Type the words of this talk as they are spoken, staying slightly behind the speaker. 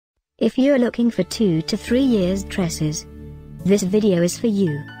If you're looking for 2 to 3 years dresses, this video is for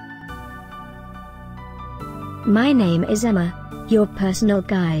you. My name is Emma, your personal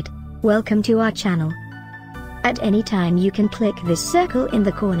guide. Welcome to our channel. At any time you can click this circle in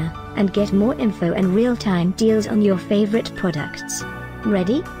the corner, and get more info and real-time deals on your favorite products.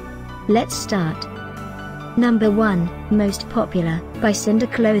 Ready? Let's start. Number 1, Most Popular, by Cinda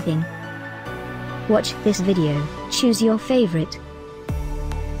Clothing. Watch this video, choose your favorite.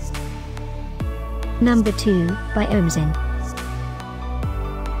 Number 2, by Omzin.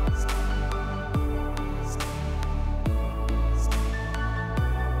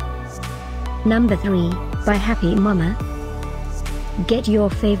 Number 3, by Happy Mama. Get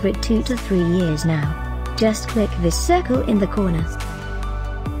your favorite 2 to 3 years now. Just click this circle in the corner.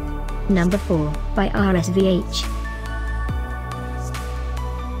 Number 4, by Rsvh.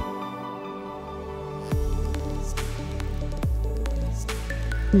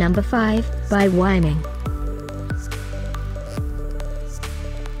 Number 5, by Yming.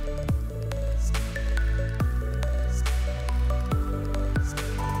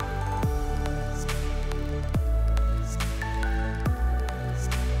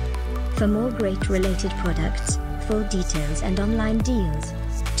 For more great related products, full details and online deals,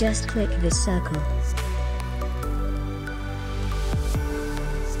 just click this circle.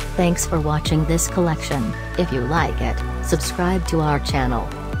 Thanks for watching this collection. If you like it, subscribe to our channel.